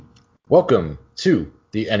Welcome to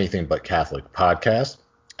the Anything But Catholic podcast,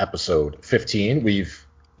 episode 15. We've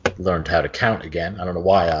learned how to count again. I don't know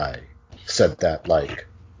why I said that like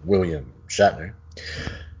William Shatner.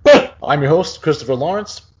 I'm your host, Christopher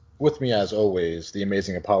Lawrence. With me, as always, the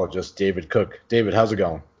amazing apologist, David Cook. David, how's it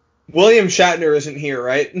going? William Shatner isn't here,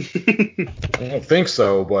 right? I don't think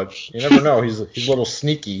so, but you never know. He's a little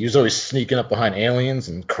sneaky. He's always sneaking up behind aliens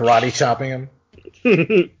and karate chopping them.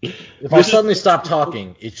 If I suddenly stop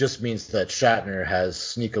talking, it just means that Shatner has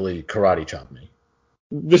sneakily karate chopped me.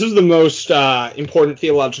 This is the most important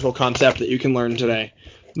theological concept that you can learn today.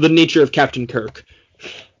 The nature of Captain Kirk.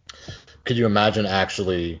 Could you imagine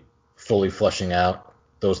actually fully fleshing out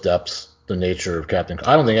those depths, the nature of Captain Kirk?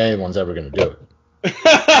 I don't think anyone's ever going to do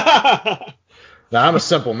it. Now, I'm a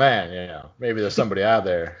simple man, you know. Maybe there's somebody out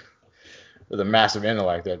there with a massive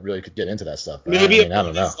intellect that really could get into that stuff. Maybe I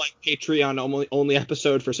don't know. It's like Patreon only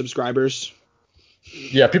episode for subscribers.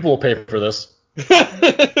 Yeah, people will pay for this. Let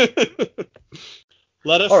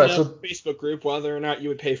us know in the Facebook group whether or not you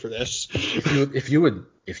would pay for this. If you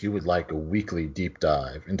would like a weekly deep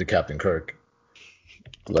dive into Captain Kirk,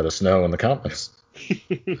 let us know in the comments.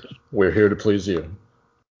 We're here to please you.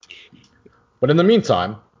 But in the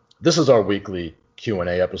meantime, this is our weekly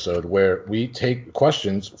Q&A episode where we take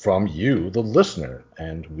questions from you, the listener,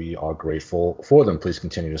 and we are grateful for them. Please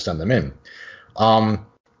continue to send them in.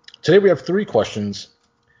 Today we have 3 questions.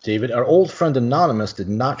 David, our old friend Anonymous did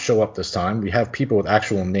not show up this time. We have people with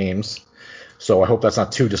actual names, so I hope that's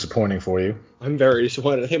not too disappointing for you. I'm very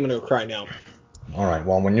disappointed. I think I'm going to cry now. All right,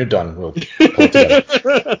 well, when you're done, we'll pull it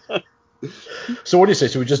together. So what do you say?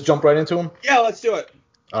 Should we just jump right into them? Yeah, let's do it.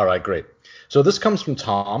 All right, great. So this comes from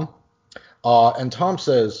Tom, and Tom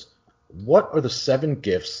says, what are the 7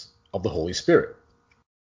 gifts of the Holy Spirit?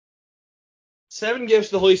 7 gifts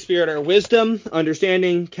of the Holy Spirit are wisdom,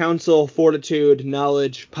 understanding, counsel, fortitude,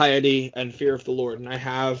 knowledge, piety, and fear of the Lord. And I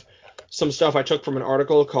have some stuff I took from an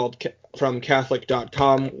article from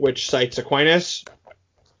Catholic.com, which cites Aquinas.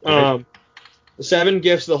 Okay. The 7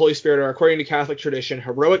 gifts of the Holy Spirit are, according to Catholic tradition,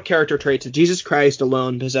 heroic character traits that Jesus Christ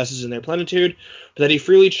alone possesses in their plenitude, but that he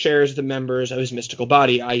freely shares with the members of his mystical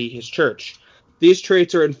body, i.e. his church. These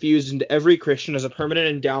traits are infused into every Christian as a permanent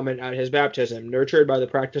endowment at his baptism, nurtured by the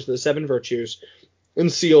practice of the 7 virtues,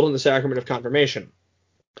 and sealed in the sacrament of confirmation.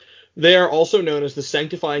 They are also known as the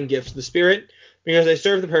sanctifying gifts of the Spirit, because they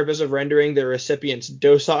serve the purpose of rendering their recipients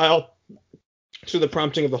docile to the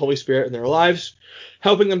prompting of the Holy Spirit in their lives,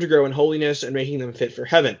 helping them to grow in holiness and making them fit for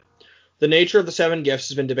heaven. The nature of the 7 gifts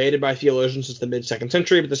has been debated by theologians since the mid-2nd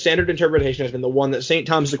century, but the standard interpretation has been the one that St.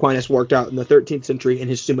 Thomas Aquinas worked out in the 13th century in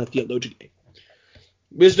his Summa Theologiae.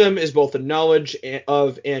 Wisdom is both the knowledge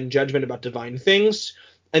of and judgment about divine things,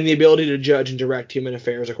 and the ability to judge and direct human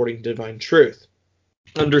affairs according to divine truth.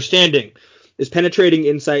 Understanding is penetrating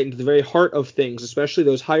insight into the very heart of things, especially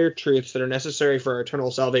those higher truths that are necessary for our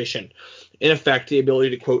eternal salvation. In effect, the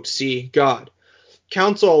ability to, quote, see God.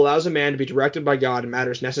 Counsel allows a man to be directed by God in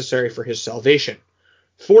matters necessary for his salvation.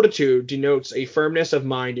 Fortitude denotes a firmness of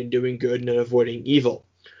mind in doing good and avoiding evil,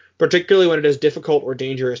 particularly when it is difficult or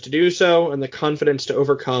dangerous to do so, and the confidence to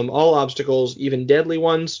overcome all obstacles, even deadly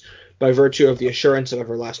ones, by virtue of the assurance of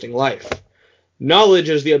everlasting life. Knowledge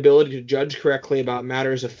is the ability to judge correctly about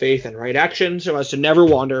matters of faith and right action, so as to never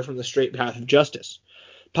wander from the straight path of justice.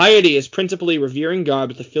 Piety is principally revering God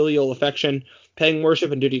with a filial affection, paying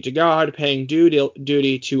worship and duty to God, paying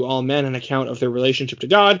duty to all men on account of their relationship to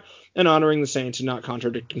God, and honoring the saints and not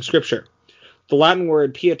contradicting Scripture. The Latin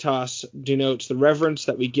word pietas denotes the reverence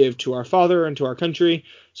that we give to our Father and to our country.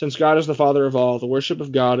 Since God is the Father of all, the worship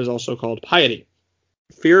of God is also called piety.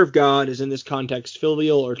 Fear of God is in this context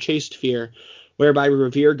filial or chaste fear, whereby we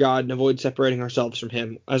revere God and avoid separating ourselves from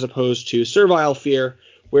him, as opposed to servile fear,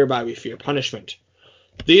 whereby we fear punishment.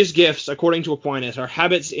 These gifts, according to Aquinas, are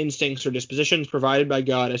habits, instincts, or dispositions provided by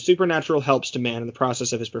God as supernatural helps to man in the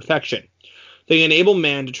process of his perfection. They enable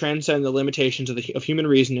man to transcend the limitations of human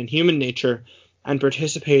reason and human nature and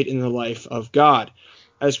participate in the life of God,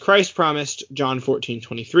 as Christ promised, John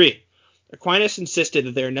 14:23. Aquinas insisted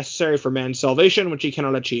that they are necessary for man's salvation, which he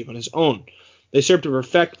cannot achieve on his own. They serve to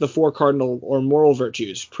perfect the 4 cardinal or moral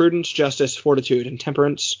virtues, prudence, justice, fortitude, and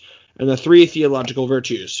temperance, and the 3 theological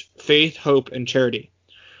virtues, faith, hope, and charity.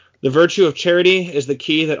 The virtue of charity is the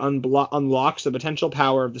key that unlocks the potential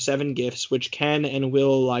power of the 7 gifts, which can and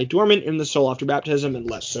will lie dormant in the soul after baptism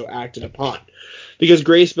unless so acted upon. Because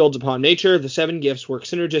grace builds upon nature, the 7 gifts work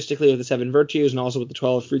synergistically with the 7 virtues and also with the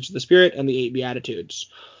 12 fruits of the Spirit and the 8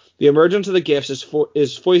 beatitudes. The emergence of the gifts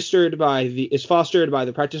is fostered by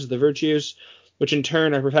the practice of the virtues, which in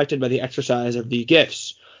turn are perfected by the exercise of the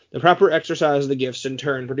gifts. The proper exercise of the gifts, in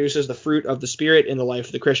turn, produces the fruit of the Spirit in the life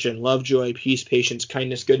of the Christian: love, joy, peace, patience,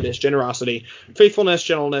 kindness, goodness, generosity, faithfulness,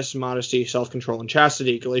 gentleness, modesty, self-control, and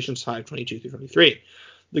chastity. Galatians 5:22-23.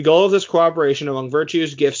 The goal of this cooperation among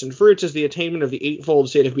virtues, gifts, and fruits is the attainment of the eightfold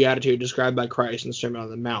state of beatitude described by Christ in the Sermon on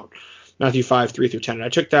the Mount, Matthew 5:3-10. And I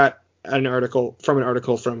took that from an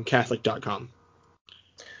article from Catholic.com.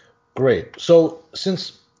 Great. So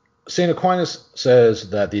since St. Aquinas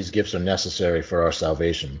says that these gifts are necessary for our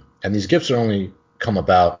salvation, and these gifts are only come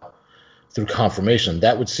about through confirmation,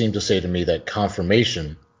 that would seem to say to me that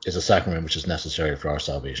confirmation is a sacrament which is necessary for our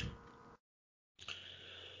salvation.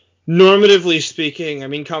 Normatively speaking, I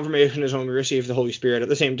mean, confirmation is when we receive the Holy Spirit. At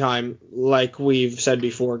the same time, like we've said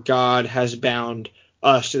before, God has bound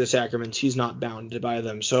us to the sacraments. He's not bound by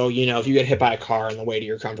them. So, if you get hit by a car on the way to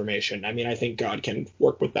your confirmation, I mean, I think God can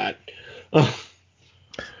work with that.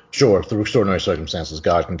 Sure, through extraordinary circumstances,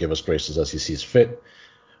 God can give us graces as he sees fit,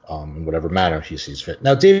 in whatever manner he sees fit.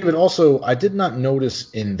 Now, David, also, I did not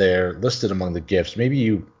notice in there listed among the gifts, maybe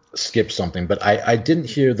you skipped something, but I didn't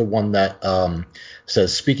hear the one that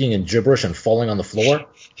says speaking in gibberish and falling on the floor.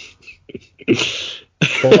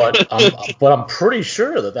 but I'm pretty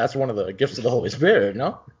sure that that's one of the gifts of the Holy Spirit,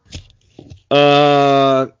 no?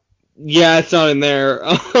 Yeah, it's not in there.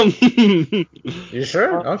 You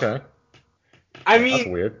sure? Okay. I mean, that's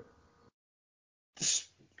weird.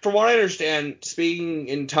 From what I understand, speaking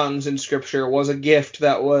in tongues in Scripture was a gift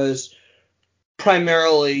that was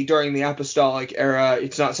primarily during the apostolic era.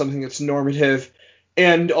 It's not something that's normative.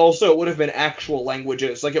 And also, it would have been actual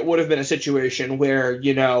languages. Like, it would have been a situation where,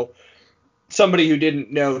 somebody who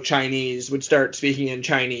didn't know Chinese would start speaking in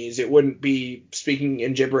Chinese. It wouldn't be speaking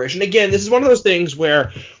in gibberish. And again, this is one of those things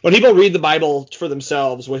where when people read the Bible for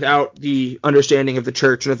themselves without the understanding of the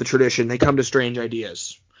church and of the tradition, they come to strange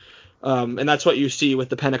ideas. And that's what you see with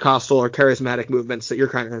the Pentecostal or charismatic movements that you're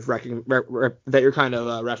kind of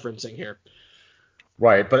referencing here.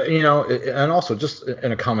 Right, but and also just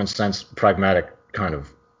in a common sense, pragmatic kind of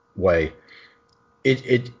way,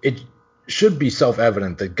 it should be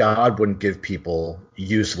self-evident that God wouldn't give people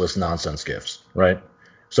useless nonsense gifts, right?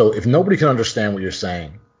 So if nobody can understand what you're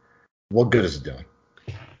saying, what good is it doing?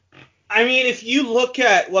 I mean, if you look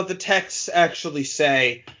at what the texts actually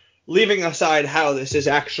say, leaving aside how this is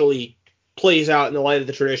actually plays out in the light of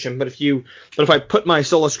the tradition, but if I put my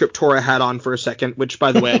Sola Scriptura hat on for a second, which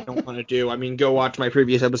by the way I don't want to do, I mean, go watch my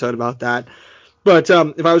previous episode about that. But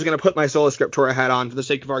if I was going to put my Sola Scriptura hat on for the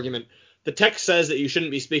sake of argument, the text says that you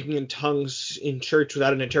shouldn't be speaking in tongues in church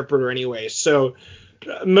without an interpreter anyway. So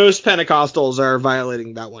most Pentecostals are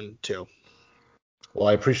violating that one too. Well,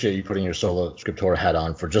 I appreciate you putting your Sola Scriptura hat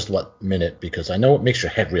on for just a minute, because I know it makes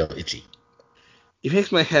your head real itchy. It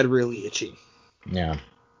makes my head really itchy. Yeah.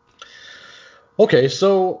 Okay,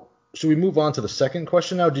 so should we move on to the second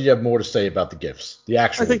question now? Or did you have more to say about the gifts? The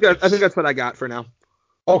actual gifts? I think that's what I got for now.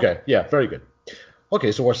 Okay, yeah, very good.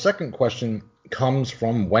 Okay, so our second question comes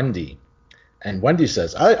from Wendy. And Wendy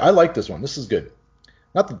says, I like this one. This is good.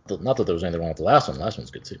 Not that there was anything wrong with the last one. The last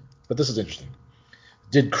one's good too. But this is interesting.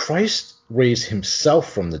 Did Christ raise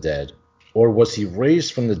himself from the dead, or was he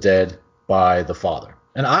raised from the dead by the Father?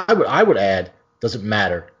 And I would add, does it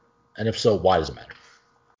matter? And if so, why does it matter?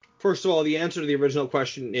 First of all, the answer to the original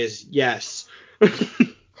question is yes.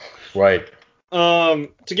 Right. To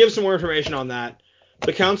give some more information on that,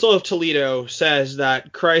 the Council of Toledo says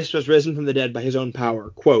that Christ was risen from the dead by his own power.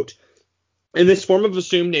 Quote, "In this form of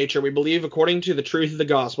assumed nature, we believe, according to the truth of the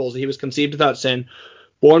Gospels, that he was conceived without sin,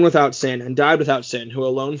 born without sin, and died without sin, who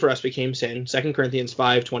alone for us became sin." 2 Corinthians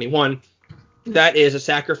 5:21. That is a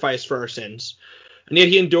sacrifice for our sins. And yet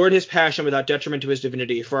he endured his passion without detriment to his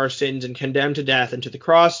divinity for our sins, and condemned to death and to the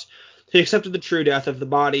cross. He accepted the true death of the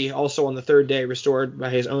body. Also on the third day, restored by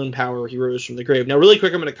his own power, he rose from the grave. Now, really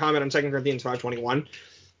quick, I'm going to comment on 2 Corinthians 5:21.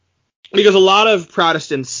 Because a lot of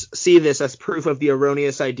Protestants see this as proof of the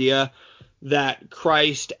erroneous idea that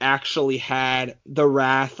Christ actually had the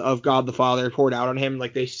wrath of God the Father poured out on him.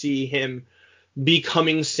 Like, they see him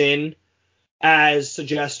becoming sin as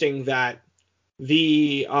suggesting that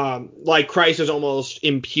Christ was almost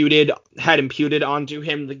had imputed onto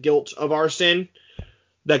him the guilt of our sin,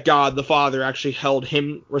 that God the Father actually held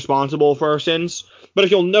him responsible for our sins. But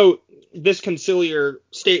if you'll note, this conciliar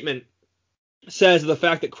statement says the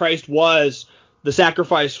fact that Christ was the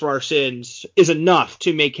sacrifice for our sins is enough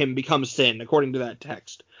to make him become sin, according to that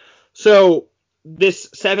text. So this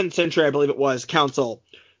 7th century, I believe it was, council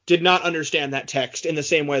did not understand that text in the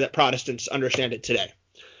same way that Protestants understand it today.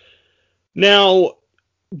 Now,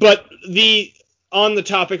 but on the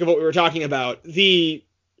topic of what we were talking about, the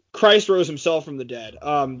Christ rose himself from the dead.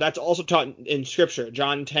 That's also taught in Scripture.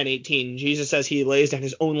 John 10:18. Jesus says he lays down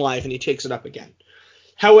his own life and he takes it up again.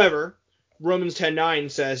 However, Romans 10:9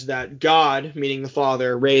 says that God, meaning the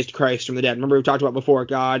Father, raised Christ from the dead. Remember we talked about before,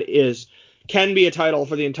 God can be a title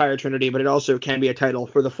for the entire Trinity, but it also can be a title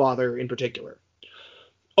for the Father in particular.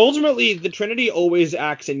 Ultimately, the Trinity always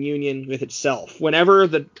acts in union with itself. Whenever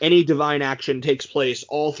any divine action takes place,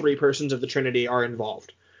 all three persons of the Trinity are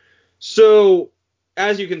involved. So,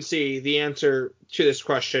 as you can see, the answer to this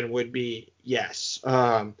question would be yes.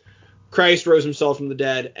 Christ rose himself from the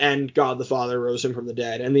dead, and God the Father rose him from the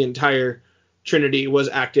dead, and the entire Trinity was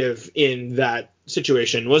active in that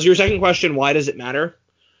situation. Was your second question, why does it matter?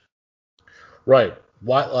 Right.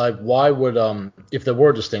 Why would if there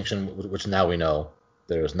were a distinction, which now we know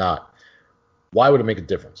there is not, why would it make a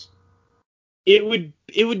difference? It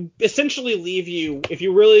would essentially leave you, if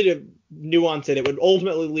you really to nuance it, it would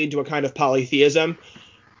ultimately lead to a kind of polytheism,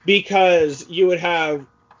 because you would have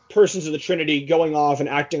persons of the Trinity going off and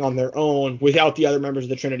acting on their own without the other members of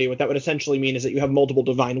the Trinity. What that would essentially mean is that you have multiple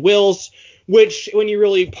divine wills, which when you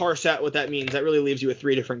really parse out what that means, that really leaves you with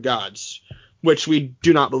three different gods, which we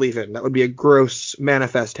do not believe in. That would be a gross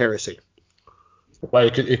manifest heresy.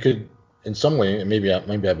 Right. It could in some way, maybe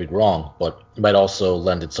I'd be wrong, but it might also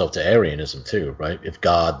lend itself to Arianism too, right? If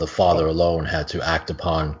God the Father alone had to act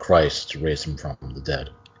upon Christ to raise him from the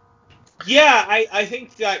dead. Yeah, I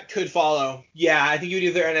think that could follow. Yeah, I think you'd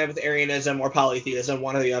either end up with Arianism or polytheism,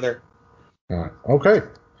 one or the other. All right. Okay.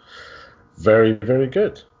 Very, very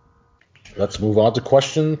good. Let's move on to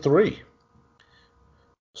question 3.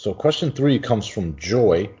 So question 3 comes from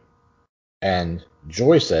Joy, and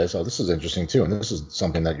Joy says, oh, this is interesting too, and this is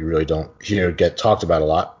something that you really don't hear get talked about a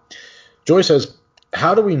lot. Joy says,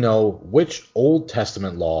 how do we know which Old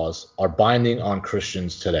Testament laws are binding on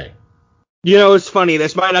Christians today? You know, it's funny.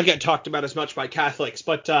 This might not get talked about as much by Catholics,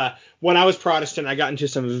 but when I was Protestant, I got into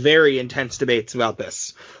some very intense debates about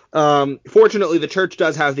this. Fortunately, the church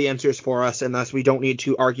does have the answers for us, and thus we don't need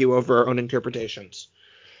to argue over our own interpretations.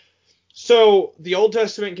 So the Old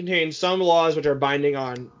Testament contains some laws which are binding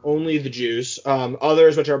on only the Jews,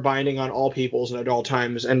 others which are binding on all peoples and at all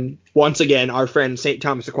times. And once again, our friend St.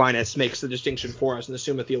 Thomas Aquinas makes the distinction for us in the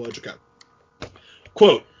Summa Theologica.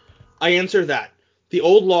 Quote, I answer that the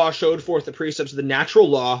old law showed forth the precepts of the natural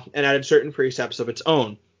law and added certain precepts of its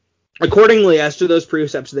own. Accordingly, as to those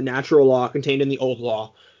precepts of the natural law contained in the old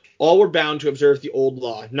law, all were bound to observe the old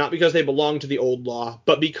law, not because they belonged to the old law,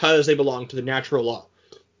 but because they belonged to the natural law.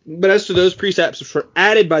 But as to those precepts which were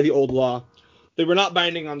added by the old law, they were not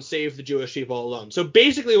binding on save the Jewish people alone. So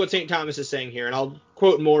basically what St. Thomas is saying here, and I'll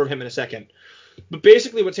quote more of him in a second, but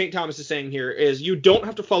basically what St. Thomas is saying here is you don't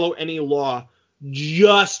have to follow any law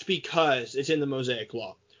just because it's in the Mosaic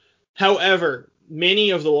Law. However, many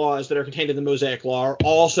of the laws that are contained in the Mosaic Law are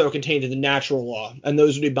also contained in the natural law, and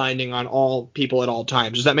those would be binding on all people at all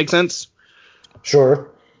times. Does that make sense? Sure.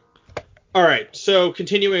 All right, so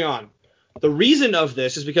continuing on. The reason of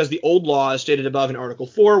this is because the old law, as stated above in Article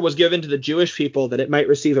 4, was given to the Jewish people that it might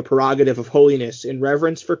receive a prerogative of holiness in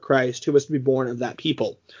reverence for Christ, who was to be born of that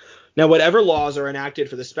people. Now, whatever laws are enacted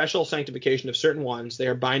for the special sanctification of certain ones, they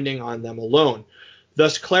are binding on them alone.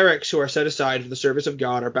 Thus, clerics who are set aside for the service of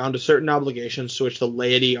God are bound to certain obligations to which the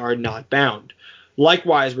laity are not bound.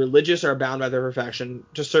 Likewise, religious are bound by their profession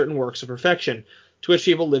to certain works of perfection, to which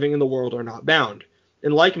people living in the world are not bound.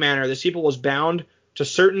 In like manner, this people was bound to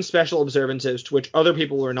certain special observances to which other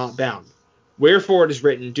people were not bound. Wherefore it is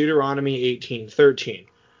written, Deuteronomy 18:13,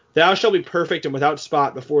 Thou shalt be perfect and without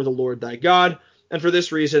spot before the Lord thy God, and for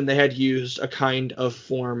this reason they had used a kind of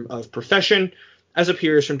form of profession, as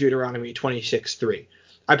appears from Deuteronomy 26:3.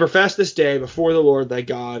 I profess this day before the Lord thy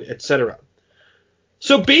God, etc.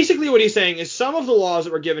 So basically what he's saying is some of the laws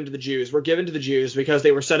that were given to the Jews because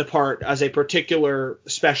they were set apart as a particular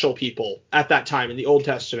special people at that time in the Old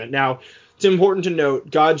Testament. Now, it's important to note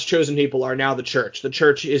God's chosen people are now the church. The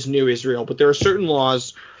church is new Israel, but there are certain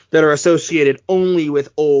laws that are associated only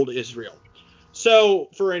with old Israel. So,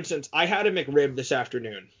 for instance, I had a McRib this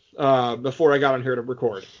afternoon before I got on here to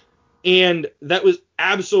record, and that was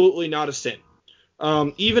absolutely not a sin.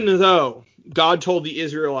 Even though God told the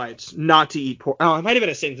Israelites not to eat pork. Oh, it might have been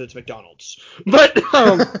a sin because it's McDonald's,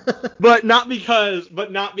 but not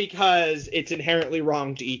because it's inherently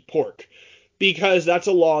wrong to eat pork, because that's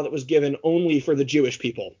a law that was given only for the Jewish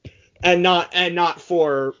people, and not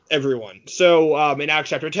for everyone. So in Acts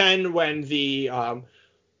chapter 10, when the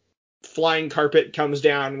flying carpet comes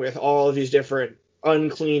down with all of these different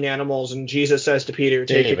unclean animals, and Jesus says to Peter,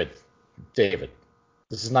 David,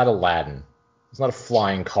 this is not Aladdin. It's not a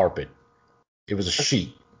flying carpet. It was a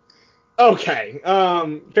sheet. Okay,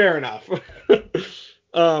 fair enough.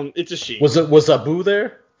 It's a sheep. Was Abu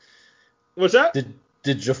there? What's that?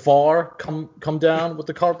 Did Jafar come down with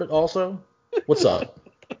the carpet also? What's up?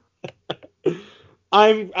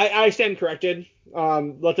 I stand corrected.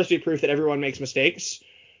 Let this be proof that everyone makes mistakes.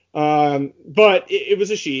 But it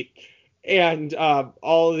was a sheep, and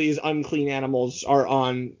all of these unclean animals are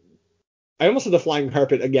on. I almost said the flying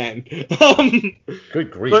carpet again.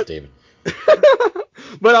 Good grief, David.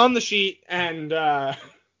 But on the sheet, and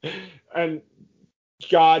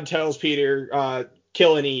God tells Peter,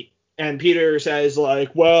 kill and eat. And Peter says,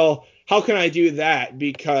 like, well, how can I do that?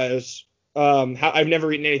 Because I've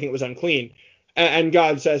never eaten anything that was unclean. And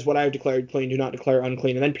God says, what I have declared clean, do not declare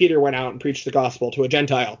unclean. And then Peter went out and preached the gospel to a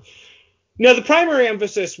Gentile. Now, the primary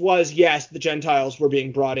emphasis was, yes, the Gentiles were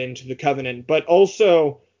being brought into the covenant, but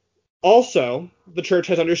also, the church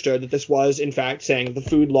has understood that this was, in fact, saying the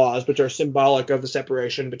food laws, which are symbolic of the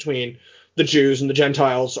separation between the Jews and the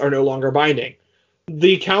Gentiles, are no longer binding.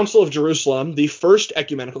 The Council of Jerusalem, the first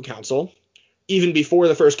ecumenical council, even before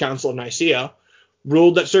the first council of Nicaea,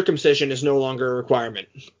 ruled that circumcision is no longer a requirement.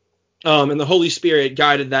 And the Holy Spirit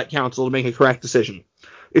guided that council to make a correct decision.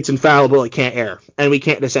 It's infallible, it can't err, and we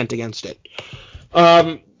can't dissent against it.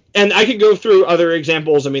 And I could go through other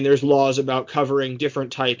examples. I mean, there's laws about covering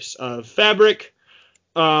different types of fabric.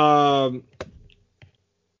 You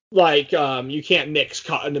can't mix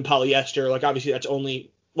cotton and polyester. Like, obviously, that's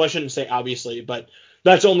only, well, I shouldn't say obviously, but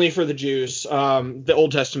that's only for the Jews, the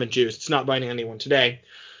Old Testament Jews. It's not binding anyone today.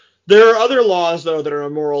 There are other laws, though, that are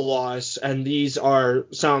immoral laws, and these are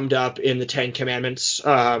summed up in the Ten Commandments.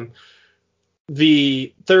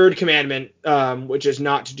 The third commandment, which is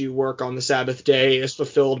not to do work on the Sabbath day, is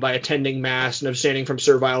fulfilled by attending Mass and abstaining from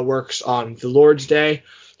servile works on the Lord's Day.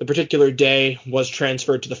 The particular day was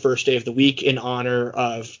transferred to the first day of the week in honor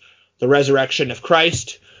of the resurrection of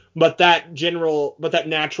Christ. But that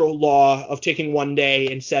natural law of taking one day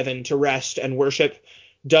in 7 to rest and worship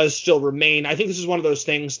does still remain. I think this is one of those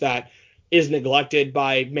things that is neglected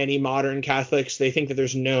by many modern Catholics. They think that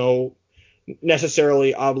there's no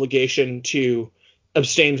necessarily obligation to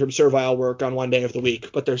abstain from servile work on one day of the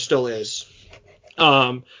week, but there still is.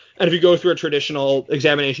 And if you go through a traditional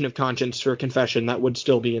examination of conscience for confession, that would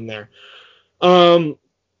still be in there. Now,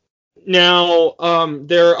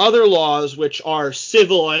 there are other laws which are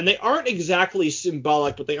civil, and they aren't exactly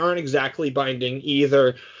symbolic, but they aren't exactly binding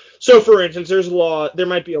either. So, for instance, there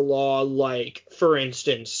might be a law like, for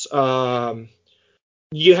instance,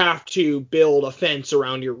 you have to build a fence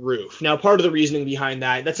around your roof. Now, part of the reasoning behind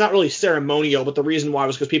that's not really ceremonial, but the reason why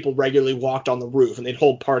was because people regularly walked on the roof, and they'd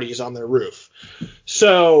hold parties on their roof.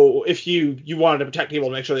 So, if you wanted to protect people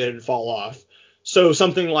to make sure they didn't fall off. So,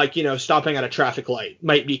 something like, stopping at a traffic light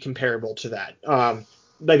might be comparable to that.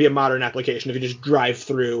 Might be a modern application. If you just drive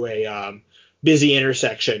through a busy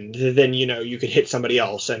intersection, then, you could hit somebody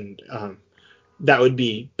else, and that would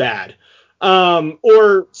be bad.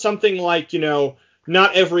 Or something like,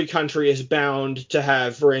 not every country is bound to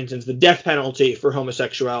have, for instance, the death penalty for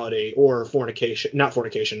homosexuality or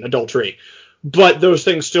adultery. But those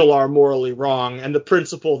things still are morally wrong, and the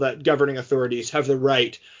principle that governing authorities have the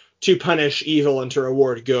right to punish evil and to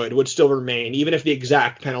reward good would still remain, even if the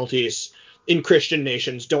exact penalties in Christian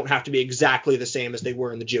nations don't have to be exactly the same as they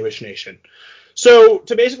were in the Jewish nation. So,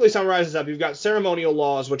 to basically summarize this up, you've got ceremonial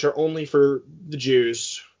laws, which are only for the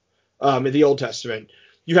Jews in the Old Testament.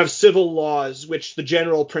 You have civil laws, which the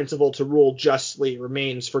general principle to rule justly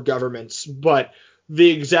remains for governments, but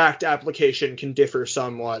the exact application can differ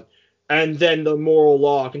somewhat. And then the moral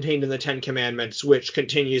law contained in the Ten Commandments, which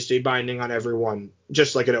continues to be binding on everyone,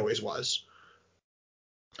 just like it always was.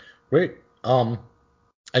 Great. And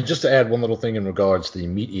just to add one little thing in regards to the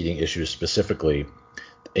meat-eating issue specifically,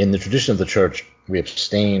 in the tradition of the church, we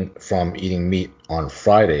abstain from eating meat on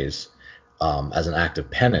Fridays as an act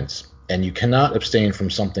of penance. And you cannot abstain from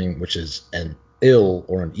something which is an ill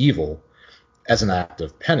or an evil as an act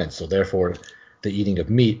of penance. So therefore, the eating of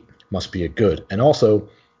meat must be a good. And also,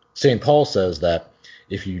 St. Paul says that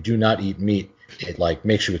if you do not eat meat, it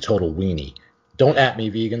makes you a total weenie. Don't at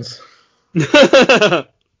me, vegans.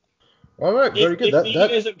 All right, very good. If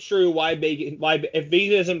veganism true, why bacon? If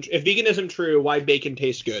veganism true, why bacon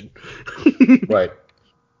tastes good? Right.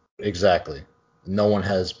 Exactly. No one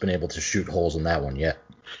has been able to shoot holes in that one yet.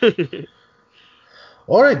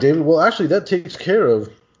 All right, David. Well, actually, that takes care of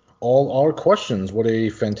all our questions. What a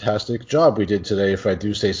fantastic job we did today, if I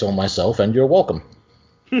do say so myself, and you're welcome.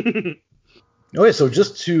 Okay, so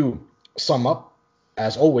just to sum up,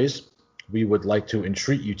 as always, we would like to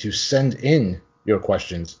entreat you to send in your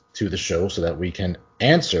questions to the show so that we can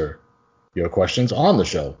answer your questions on the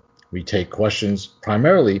show. We take questions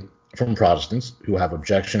primarily from Protestants who have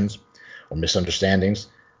objections or misunderstandings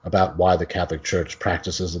about why the Catholic Church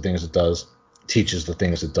practices the things it does, teaches the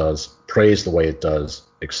things it does, prays the way it does,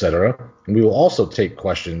 etc. And we will also take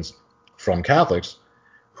questions from Catholics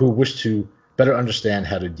who wish to better understand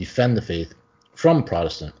how to defend the faith from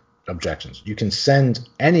Protestant objections. You can send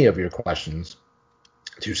any of your questions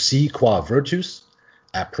to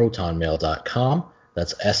siquavirtus@protonmail.com.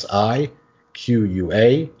 That's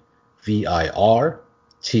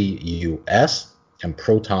SIQUAVIRTUS, and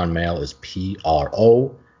Proton Mail is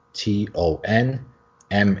PROTONMAIL.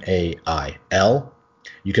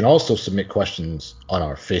 You can also submit questions on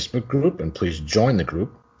our Facebook group, and please join the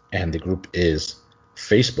group. And the group is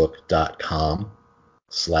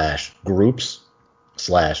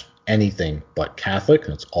facebook.com/groups/anything but Catholic.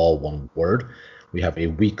 That's all one word. We have a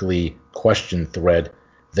weekly question thread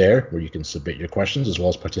there where you can submit your questions as well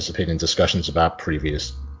as participate in discussions about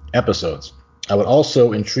previous episodes. I would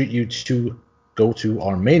also entreat you to go to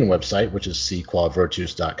our main website, which is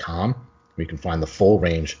siquavirtus.com, where you can find the full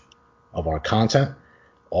range of our content,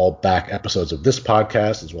 all back episodes of this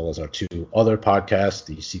podcast, as well as our two other podcasts,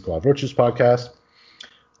 the Si Qua Virtus podcast,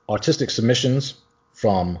 artistic submissions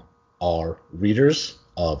from our readers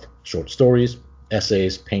of short stories,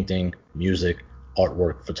 essays, painting, music,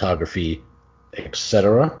 artwork, photography,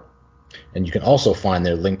 etc. And you can also find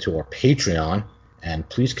their link to our Patreon, and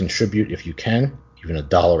please contribute if you can. Even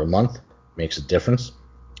 $1 a month makes a difference.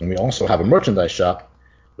 And we also have a merchandise shop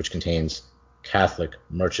which contains Catholic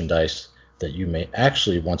merchandise that you may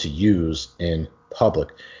actually want to use in public.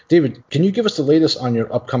 David, can you give us the latest on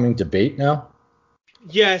your upcoming debate now?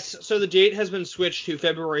 Yes, so the date has been switched to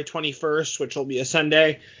February 21st, which will be a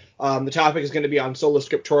Sunday. The topic is going to be on Sola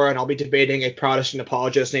Scriptura, and I'll be debating a Protestant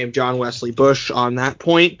apologist named John Wesley Bush on that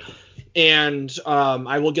point. And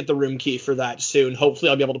I will get the room key for that soon. Hopefully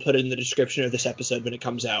I'll be able to put it in the description of this episode when it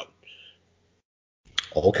comes out.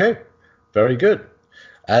 Okay, very good.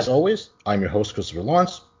 As always, I'm your host, Christopher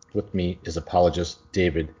Lawrence. With me is apologist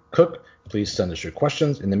David Cook. Please send us your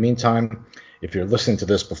questions. In the meantime, if you're listening to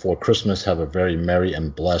this before Christmas, have a very merry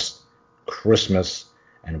and blessed Christmas,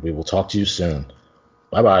 and we will talk to you soon.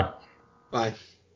 Bye-bye. Bye.